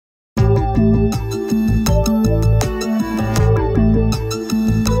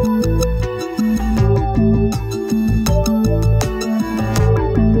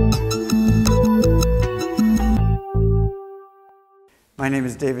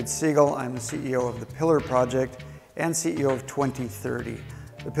David Siegel. I'm the CEO of the Pillar Project and CEO of 2030.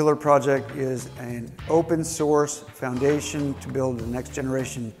 The Pillar Project is an open source foundation to build the next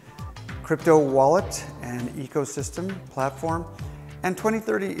generation crypto wallet and ecosystem platform. And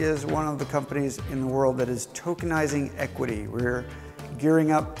 2030 is one of the companies in the world that is tokenizing equity. We're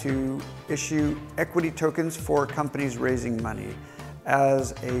gearing up to issue equity tokens for companies raising money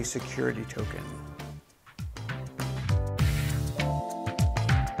as a security token.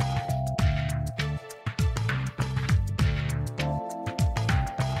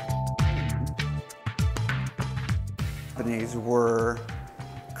 Companies were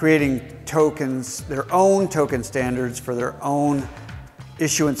creating tokens, their own token standards for their own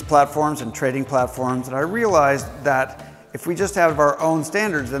issuance platforms and trading platforms. And I realized that if we just have our own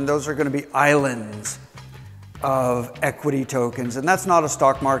standards, then those are going to be islands of equity tokens. And that's not a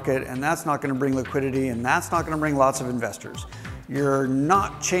stock market, and that's not going to bring liquidity, and that's not going to bring lots of investors. You're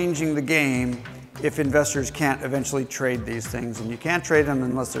not changing the game if investors can't eventually trade these things. And you can't trade them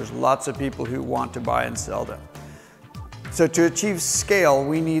unless there's lots of people who want to buy and sell them. So to achieve scale,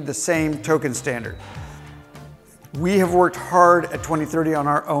 we need the same token standard. We have worked hard at 2030 on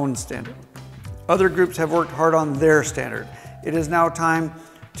our own standard. Other groups have worked hard on their standard. It is now time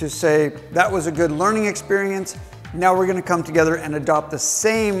to say, that was a good learning experience. Now we're going to come together and adopt the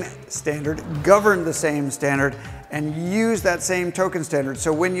same standard, govern the same standard, and use that same token standard.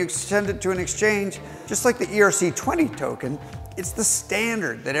 So when you send it to an exchange, just like the ERC20 token, it's the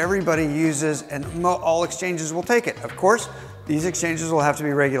standard that everybody uses, and all exchanges will take it. Of course, these exchanges will have to be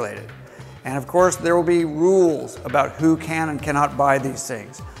regulated. And of course, there will be rules about who can and cannot buy these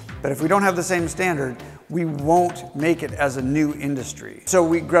things. But if we don't have the same standard, we won't make it as a new industry. So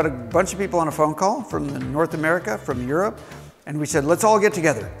we got a bunch of people on a phone call from North America, from Europe, and we said, let's all get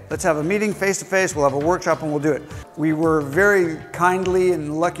together. Let's have a meeting face to face, we'll have a workshop and we'll do it. We were very kindly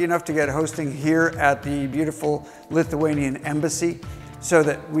and lucky enough to get hosting here at the beautiful Lithuanian embassy so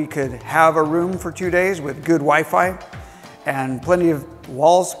that we could have a room for 2 days with good Wi-Fi and plenty of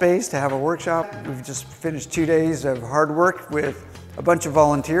wall space to have a workshop. We've just finished 2 days of hard work with a bunch of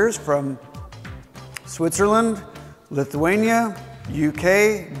volunteers from Switzerland, Lithuania,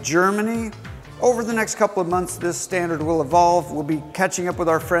 UK, Germany. Over the next couple of months, this standard will evolve. We'll be catching up with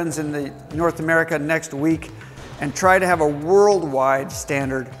our friends in North America next week and try to have a worldwide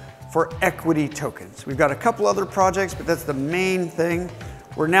standard for equity tokens. We've got a couple other projects, but that's the main thing.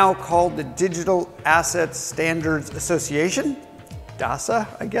 We're now called the Digital Asset Standards Association, DASA,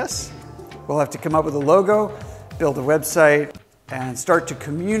 I guess. We'll have to come up with a logo, build a website, and start to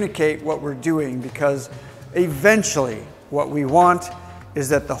communicate what we're doing, because eventually what we want is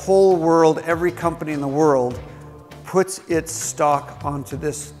that the whole world, every company in the world, puts its stock onto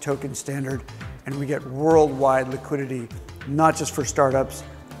this token standard, and we get worldwide liquidity, not just for startups,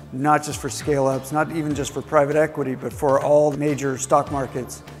 not just for scale-ups, not even just for private equity, but for all major stock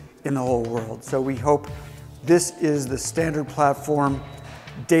markets in the whole world. So we hope this is the standard platform,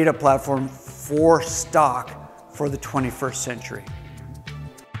 data platform for stock for the 21st century.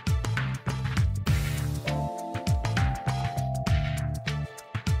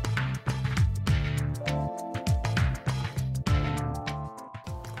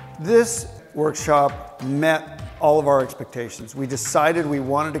 This workshop met all of our expectations. We decided we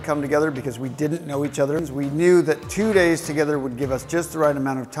wanted to come together because we didn't know each other. We knew that 2 days together would give us just the right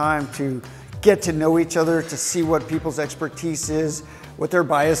amount of time to get to know each other, to see what people's expertise is, what their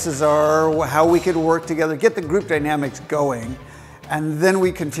biases are, how we could work together, get the group dynamics going, and then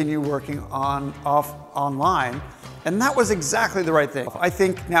we continue working online. And that was exactly the right thing. I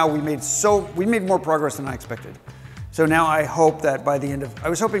think now we made more progress than I expected. So now I hope that by the end of, I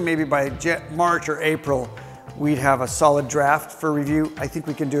was hoping maybe by March or April, we'd have a solid draft for review. I think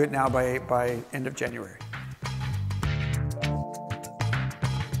we can do it now by end of January.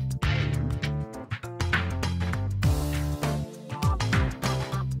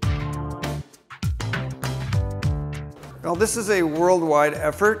 Well, this is a worldwide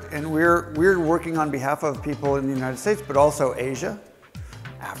effort, and we're working on behalf of people in the United States, but also Asia,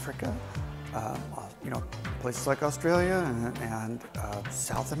 Africa, places like Australia and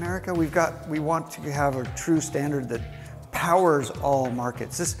South America. We want to have a true standard that powers all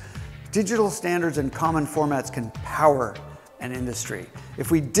markets. Digital standards and common formats can power an industry. If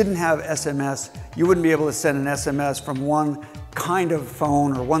we didn't have SMS, you wouldn't be able to send an SMS from one kind of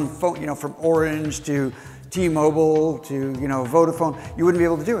phone or one phone, from Orange to T-Mobile to, Vodafone. You wouldn't be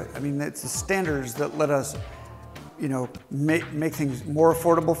able to do it. I mean, it's the standards that let us, make things more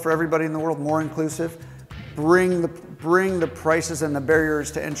affordable for everybody in the world, more inclusive, bring the prices and the barriers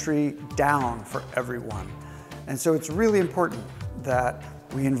to entry down for everyone. And so it's really important that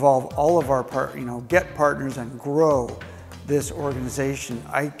we involve all of our get partners and grow this organization.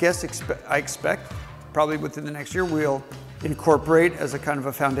 I expect probably within the next year we'll incorporate as a kind of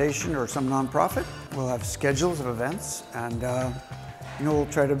a foundation or some nonprofit. We'll have schedules of events, and we'll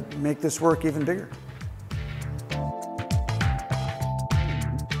try to make this work even bigger.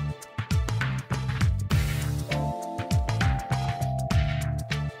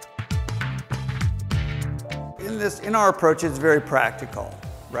 In our approach, it's very practical,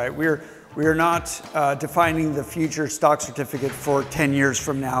 right? We are not defining the future stock certificate for 10 years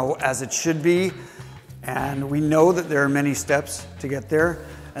from now as it should be. And we know that there are many steps to get there.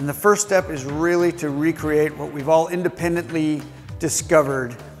 And the first step is really to recreate what we've all independently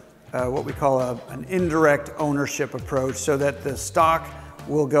discovered, what we call an indirect ownership approach, so that the stock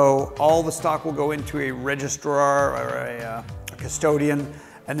will go, all the stock will go into a registrar or a custodian.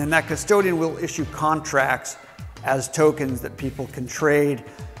 And then that custodian will issue contracts as tokens that people can trade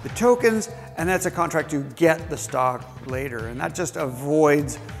the tokens, and that's a contract to get the stock later. And that just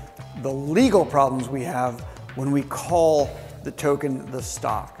avoids the legal problems we have when we call the token the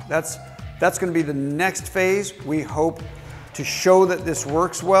stock. That's going to be the next phase. We hope to show that this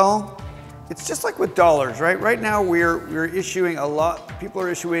works well. It's just like with dollars, right? Right now we're issuing people are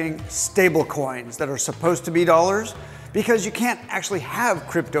issuing stable coins that are supposed to be dollars because you can't actually have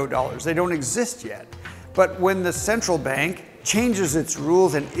crypto dollars. They don't exist yet. But when the central bank changes its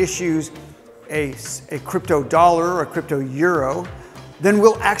rules and issues a crypto dollar or a crypto euro, then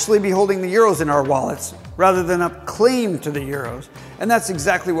we'll actually be holding the euros in our wallets rather than a claim to the euros. And that's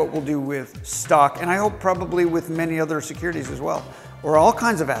exactly what we'll do with stock, and I hope probably with many other securities as well, or all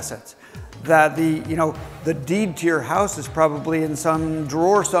kinds of assets. That the deed to your house is probably in some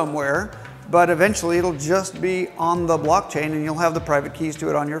drawer somewhere, but eventually it'll just be on the blockchain and you'll have the private keys to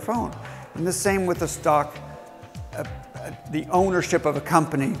it on your phone. And the same with the stock, the ownership of a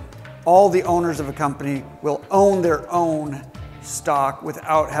company. All the owners of a company will own their own stock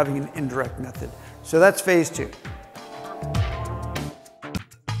without having an indirect method. So that's phase 2.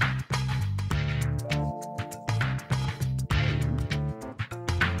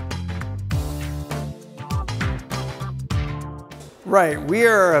 Right, we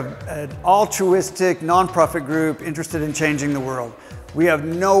are an altruistic nonprofit group interested in changing the world. We have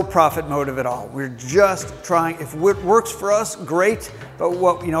no profit motive at all. We're just trying, if it works for us, great, but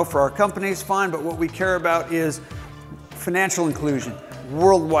for our companies, fine, but what we care about is financial inclusion,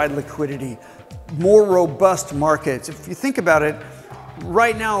 worldwide liquidity, more robust markets. If you think about it,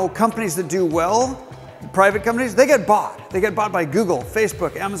 right now, companies that do well, private companies, they get bought. They get bought by Google,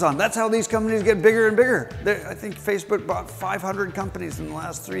 Facebook, Amazon. That's how these companies get bigger and bigger. I think Facebook bought 500 companies in the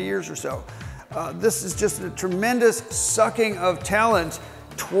last 3 years or so. This is just a tremendous sucking of talent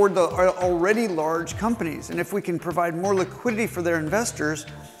toward the already large companies. And if we can provide more liquidity for their investors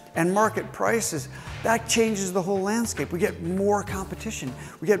and market prices, that changes the whole landscape. We get more competition.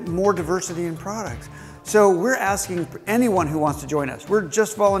 We get more diversity in products. So we're asking anyone who wants to join us. We're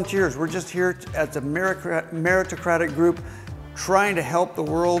just volunteers. We're just here as a meritocratic group trying to help the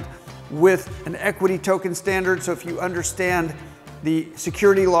world with an equity token standard. So if you understand the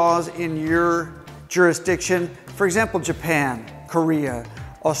security laws in your jurisdiction, for example, Japan, Korea,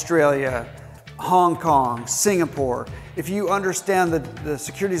 Australia, Hong Kong, Singapore, if you understand the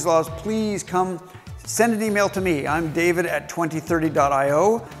securities laws, please come send an email to me. I'm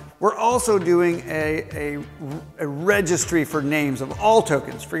david@2030.io. We're also doing a registry for names of all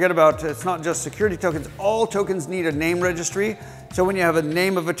tokens. Forget about, it's not just security tokens, all tokens need a name registry. So when you have a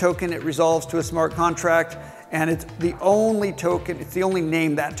name of a token, it resolves to a smart contract, and it's the only token, it's the only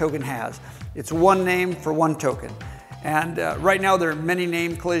name that token has. It's one name for one token. And right now there are many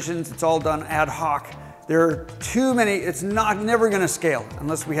name collisions, it's all done ad hoc. There are too many, it's never gonna scale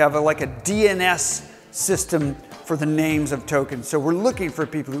unless we have like a DNS system for the names of tokens. So we're looking for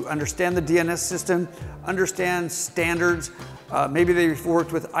people who understand the DNS system, understand standards. Maybe they've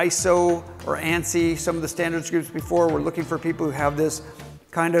worked with ISO or ANSI, some of the standards groups before. We're looking for people who have this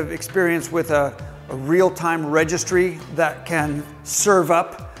kind of experience with a real-time registry that can serve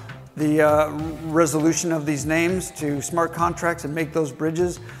up the resolution of these names to smart contracts and make those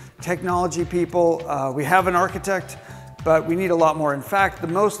bridges. Technology people, we have an architect, but we need a lot more. In fact, the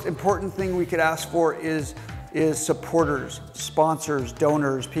most important thing we could ask for is supporters, sponsors,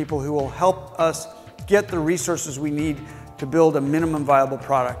 donors, people who will help us get the resources we need to build a minimum viable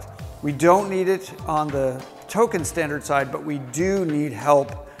product. We don't need it on the token standard side, but we do need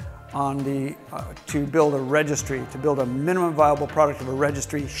help on to build a registry, to build a minimum viable product of a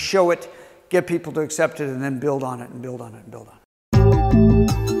registry, show it, get people to accept it, and then build on it and build on it and build on it.